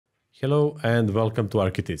Hello and welcome to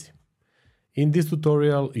Arkiteasy. In this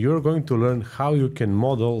tutorial, you're going to learn how you can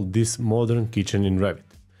model this modern kitchen in Revit.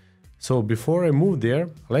 So before I move there,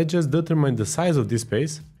 let's just determine the size of this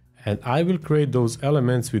space, and I will create those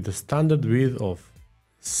elements with a standard width of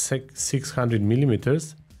 600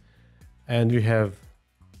 millimeters, and we have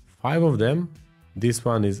 5 of them. This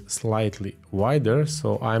one is slightly wider,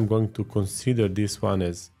 so I'm going to consider this one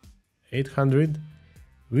as 800,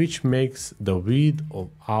 which makes the width of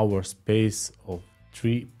our space of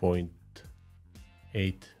 3.8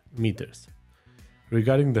 meters.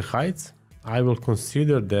 Regarding the heights, I will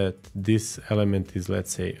consider that this element is,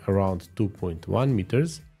 let's say, around 2.1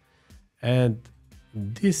 meters, and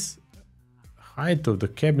this height of the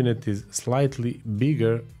cabinet is slightly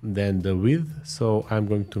bigger than the width, so I'm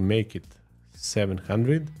going to make it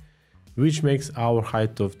 700, which makes our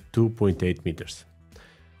height of 2.8 meters.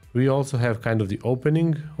 We also have kind of the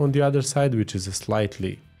opening on the other side, which is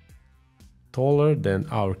slightly taller than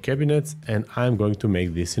our cabinets, and I'm going to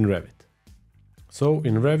make this in Revit. So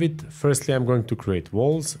in Revit, firstly I'm going to create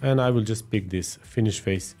walls, and I will just pick this finish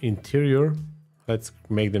face interior. Let's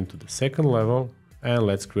make them to the second level, and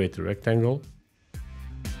let's create a rectangle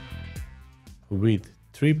with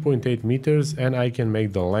 3.8 meters, and I can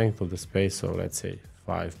make the length of the space, so let's say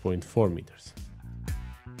 5.4 meters.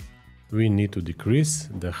 We need to decrease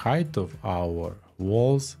the height of our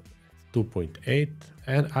walls 2.8,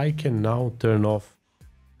 and I can now turn off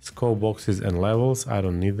scope boxes and levels. I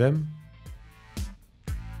don't need them.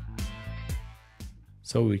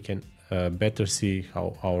 So we can better see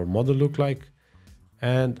how our model look like.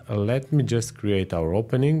 And let me just create our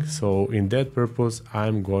opening. So in that purpose,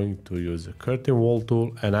 I'm going to use a curtain wall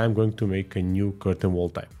tool, and I'm going to make a new curtain wall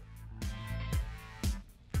type.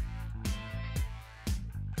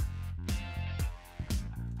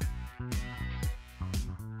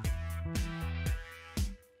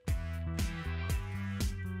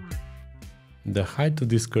 The height of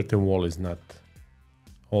this curtain wall is not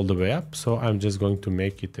all the way up, so I'm just going to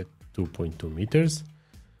make it at 2.2 meters.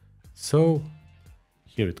 So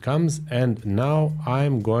here it comes, and now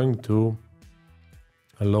I'm going to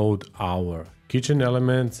load our kitchen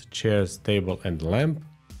elements, chairs, table and lamp.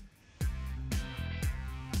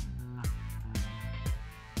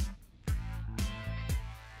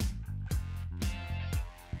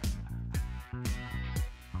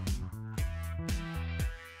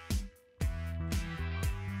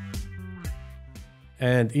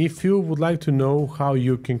 And if you would like to know how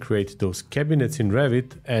you can create those cabinets in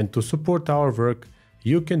Revit and to support our work,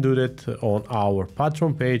 you can do that on our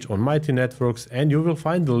Patreon page on Mighty Networks, and you will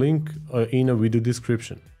find the link in a video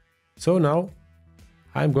description. So now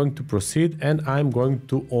I'm going to proceed, and I'm going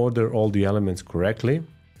to order all the elements correctly.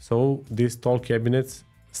 So this tall cabinet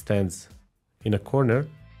stands in a corner,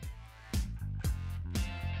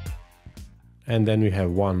 and then we have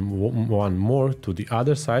one more to the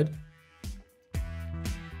other side.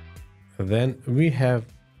 Then we have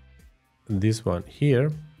this one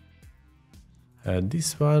here.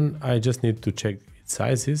 This one I just need to check its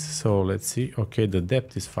sizes. So let's see. Okay, the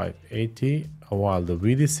depth is 580 while the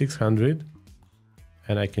width is 600,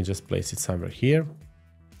 and I can just place it somewhere here.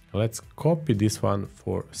 Let's copy this one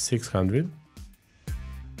for 600,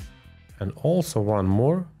 and also one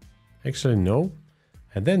more. Actually no,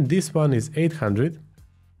 and then this one is 800.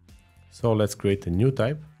 So let's create a new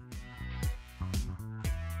type.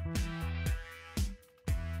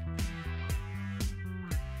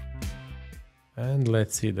 And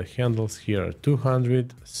let's see, the handles here are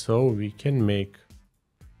 200, so we can make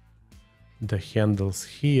the handles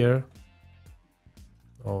here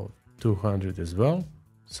of 200 as well.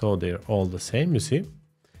 So they're all the same, you see.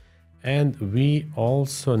 And we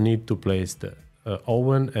also need to place the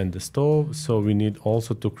oven and the stove, so we need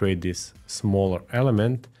also to create this smaller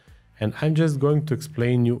element. And I'm just going to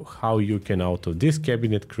explain you how you can, out of this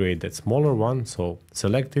cabinet, create that smaller one. So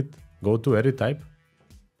select it, go to edit type.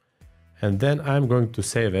 And then I'm going to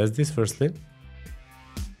save as this firstly.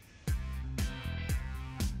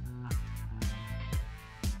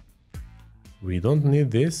 We don't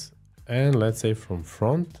need this. And let's say from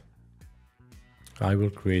front, I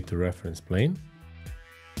will create a reference plane.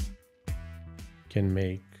 Can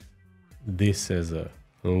make this as a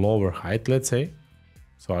lower height, let's say.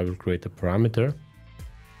 So I will create a parameter.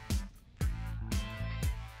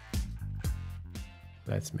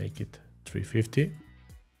 Let's make it 350.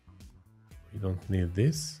 We don't need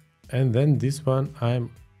this. And then this one,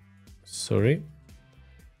 I'm sorry,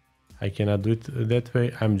 I cannot do it that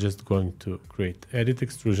way. I'm just going to create edit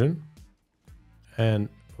extrusion, and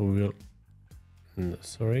we will,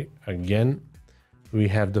 sorry, again, we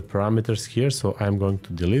have the parameters here. So I'm going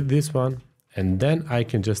to delete this one And then I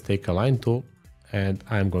can just take a line tool and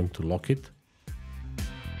I'm going to lock it.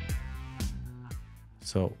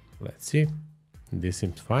 So let's see, this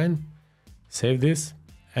seems fine. Save this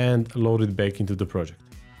and load it back into the project.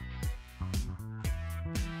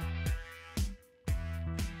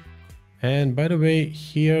 And by the way,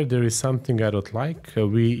 here there is something I don't like.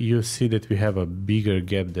 You see that we have a bigger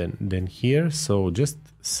gap than here. So just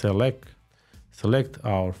select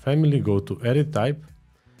our family, go to edit type,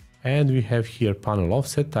 and we have here panel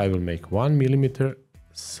offset. I will make 1 millimeter.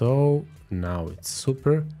 So now it's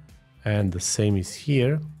super. And the same is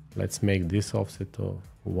here. Let's make this offset of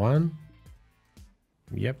 1.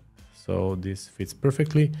 Yep. So this fits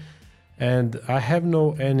perfectly. And I have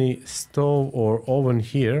no any stove or oven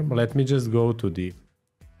here. Let me just go to the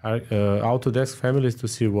Autodesk families to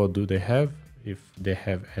see what do they have, if they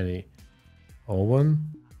have any oven.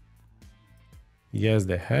 Yes,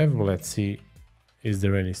 they have. Let's see, is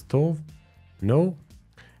there any stove? No.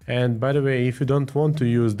 And by the way, if you don't want to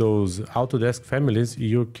use those Autodesk families,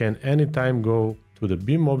 you can anytime go to the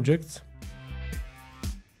BIM objects.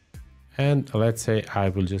 And let's say I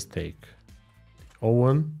will just take the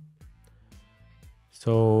oven.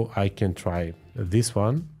 So I can try this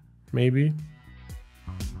one, maybe.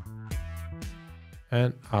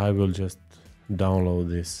 And I will just download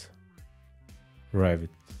this Revit.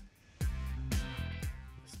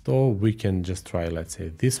 So we can just try, let's say,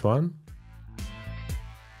 this one.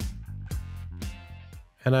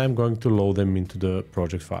 And I'm going to load them into the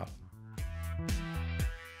project file.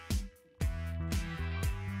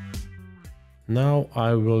 Now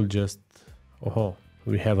I will just, oh,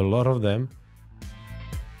 we have a lot of them.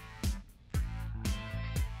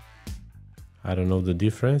 I don't know the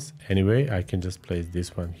difference. Anyway, I can just place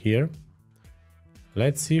this one here.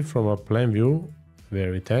 Let's see from a plan view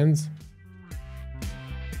where it ends.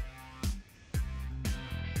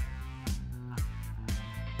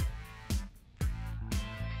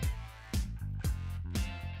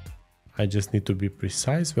 I just need to be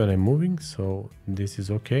precise when I'm moving, so this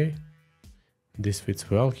is okay. This fits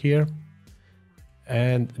well here.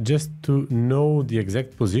 And just to know the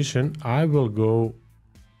exact position, I will go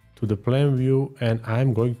to the plan view and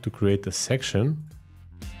I'm going to create a section.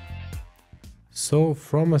 So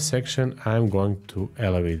from a section, I'm going to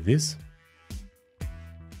elevate this.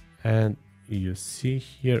 And you see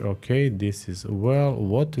here, okay, this is well,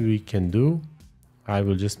 what we can do. I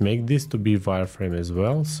will just make this to be wireframe as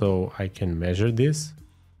well, so I can measure this.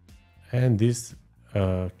 And this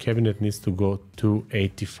cabinet needs to go to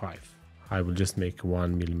 85. I will just make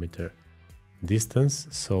 1 millimeter distance.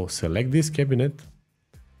 So select this cabinet,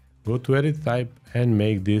 go to edit type and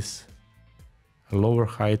make this a lower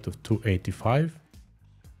height of 285.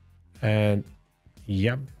 And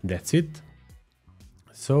yeah, that's it.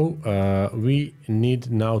 So we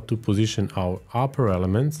need now to position our upper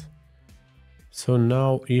elements. So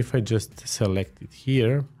now if I just select it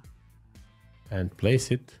here and place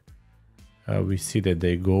it, we see that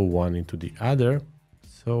they go one into the other.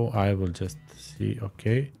 So I will just see,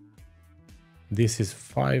 okay, this is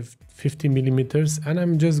 50 millimeters and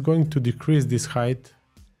I'm just going to decrease this height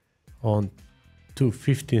on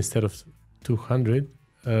 250 instead of 200.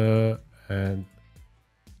 And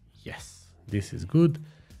yes, this is good.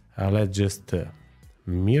 Let's just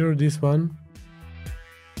mirror this one.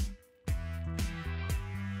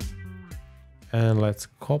 And let's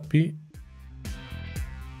copy.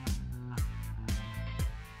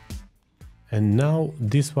 And now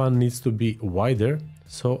this one needs to be wider.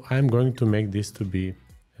 So I'm going to make this to be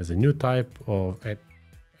as a new type of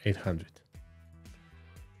 800.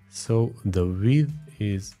 So the width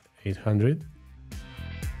is 800.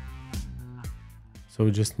 So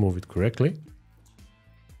just move it correctly.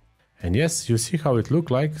 And yes, you see how it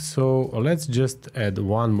looked like. So let's just add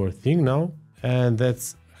one more thing now. And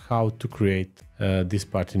that's how to create this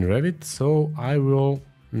part in Revit. So I will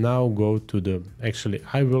now go to the, actually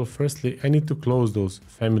I need to close those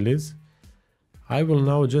families. I will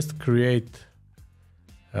now just create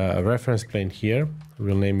a reference plane here.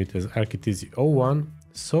 We'll name it as Arkiteasy 01.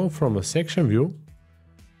 So from a section view,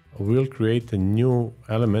 we'll create a new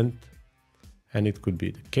element and it could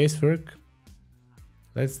be the casework.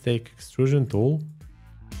 Let's take extrusion tool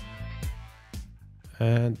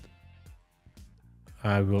and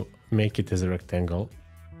I will make it as a rectangle.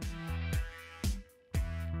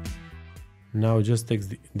 Now just take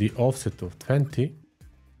the offset of 20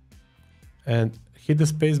 and hit the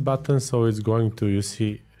space button, so it's going to, you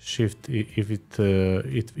see, shift if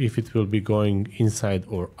it will be going inside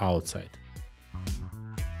or outside.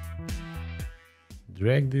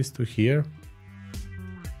 Drag this to here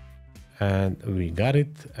And we got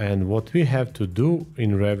it. And what we have to do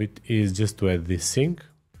in Revit is just to add this sink.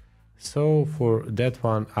 So for that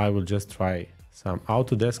one, I will just try some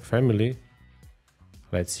Autodesk family.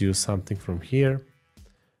 Let's use something from here.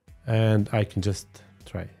 And I can just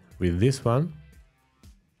try with this one.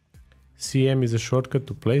 CM is a shortcut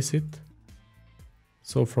to place it.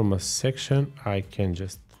 So from a section, I can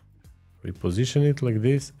just reposition it like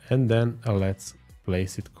this, and then let's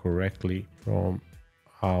place it correctly from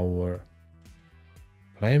our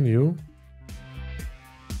plan view.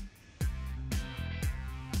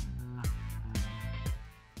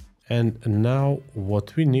 And now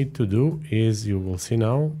what we need to do is, you will see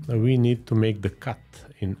now, we need to make the cut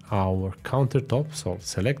in our countertop. So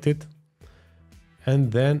select it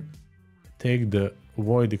and then take the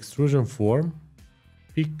void extrusion form,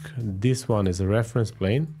 pick this one as a reference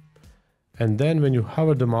plane, and then when you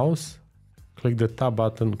hover the mouse, click the tab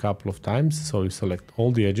button a couple of times, so you select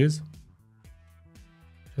all the edges.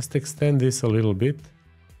 Just extend this a little bit,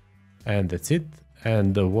 and that's it.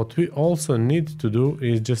 And what we also need to do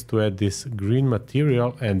is just to add this green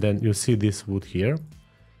material, and then you see this wood here.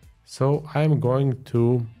 So I'm going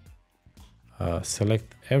to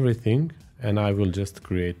select everything, and I will just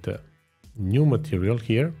create a new material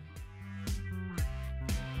here.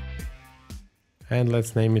 And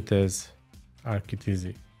let's name it as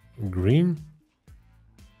Arkiteasy green.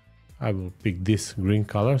 I will pick this green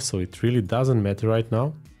color, so it really doesn't matter right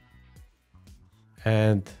now.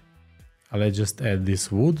 And let's just add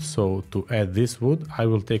this wood. So to add this wood, I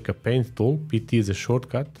will take a paint tool. PT is a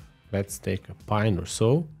shortcut. Let's take a pine or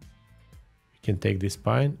so. We can take this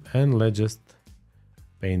pine and let's just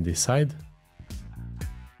paint this side.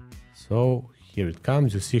 So here it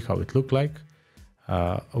comes. You see how it looks like.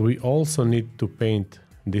 We also need to paint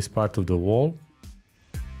this part of the wall.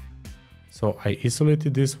 So I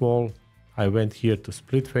isolated this wall. I went here to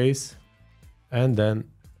split face, and then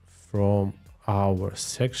from our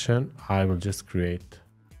section, I will just create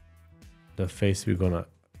the face we're gonna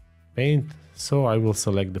paint. So I will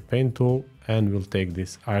select the paint tool and we'll take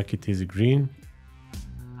this Arkiteasy green.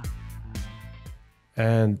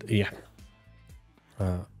 And yeah,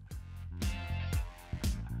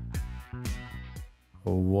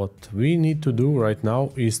 what we need to do right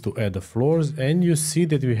now is to add the floors, and you see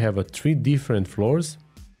that we have 3 different floors.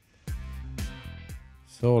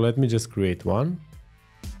 So let me just create one.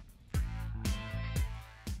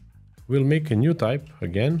 We'll make a new type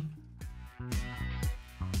again.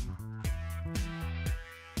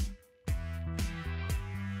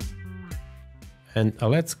 And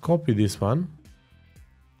let's copy this one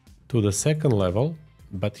to the second level.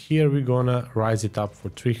 But here we're gonna rise it up for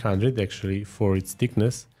 300 actually for its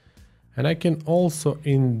thickness. And I can also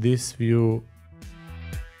in this view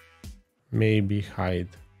maybe hide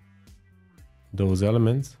those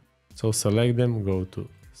elements. So select them, go to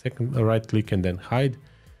second, right click and then hide.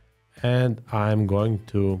 And I'm going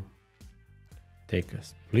to take a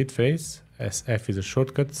split face, as F is a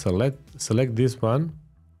shortcut, select this one,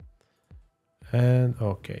 and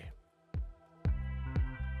okay.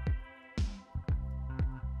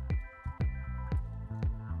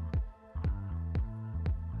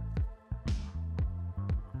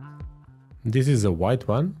 This is a white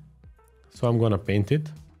one, so I'm gonna paint it.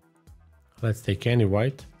 Let's take any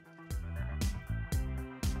white.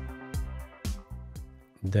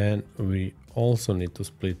 Then we also need to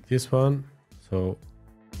split this one. So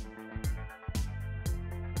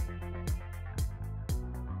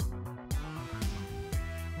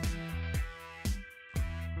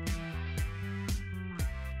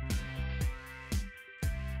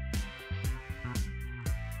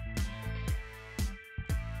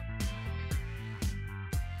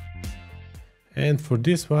and for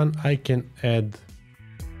this one I can add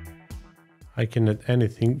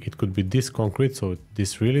anything. It could be this concrete, so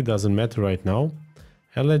this really doesn't matter right now.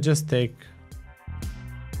 And let's just take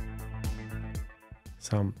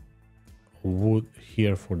some wood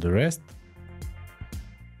here for the rest.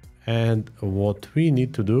 And what we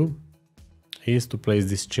need to do is to place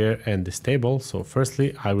this chair and this table. So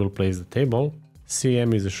firstly, I will place the table.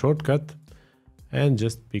 CM is a shortcut, and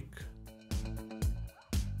just pick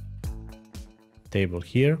table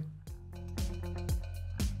here.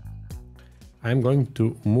 I'm going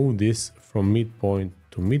to move this from midpoint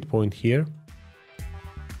to midpoint here,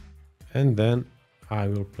 and then I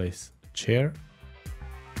will place chair,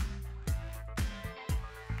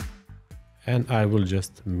 and I will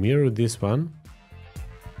just mirror this one.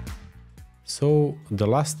 So the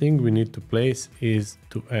last thing we need to place is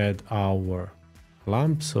to add our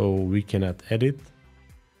lamp, so we cannot edit.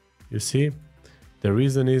 You see, the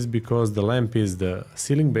reason is because the lamp is the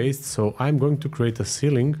ceiling based, so I'm going to create a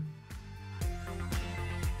ceiling.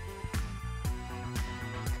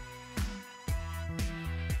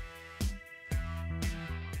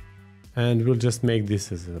 and we'll just make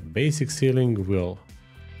this as a basic ceiling. We'll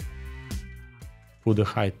put the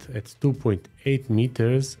height at 2.8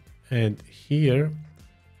 meters, and here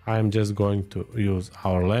I'm just going to use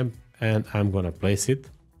our lamp and I'm gonna place it.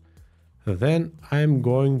 Then I'm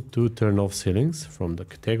going to turn off ceilings from the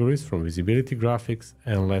categories, from visibility graphics,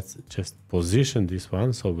 and let's just position this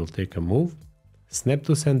one. So we'll take a move, snap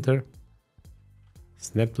to center,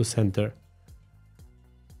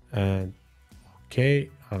 and okay,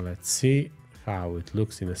 let's see how it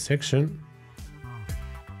looks in a section.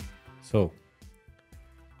 So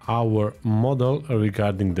our model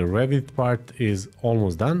regarding the Revit part is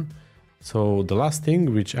almost done. So the last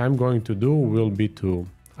thing which I'm going to do will be to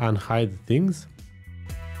unhide things.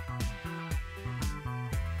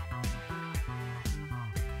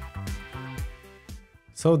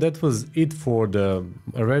 So that was it for the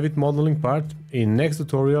Revit modeling part. In next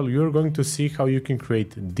tutorial, you're going to see how you can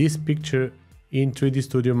create this picture in 3D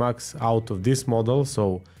Studio Max out of this model.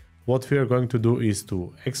 So what we are going to do is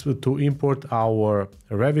to import our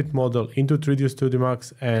Revit model into 3D Studio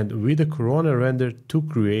Max and with the Corona render to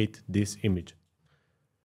create this image.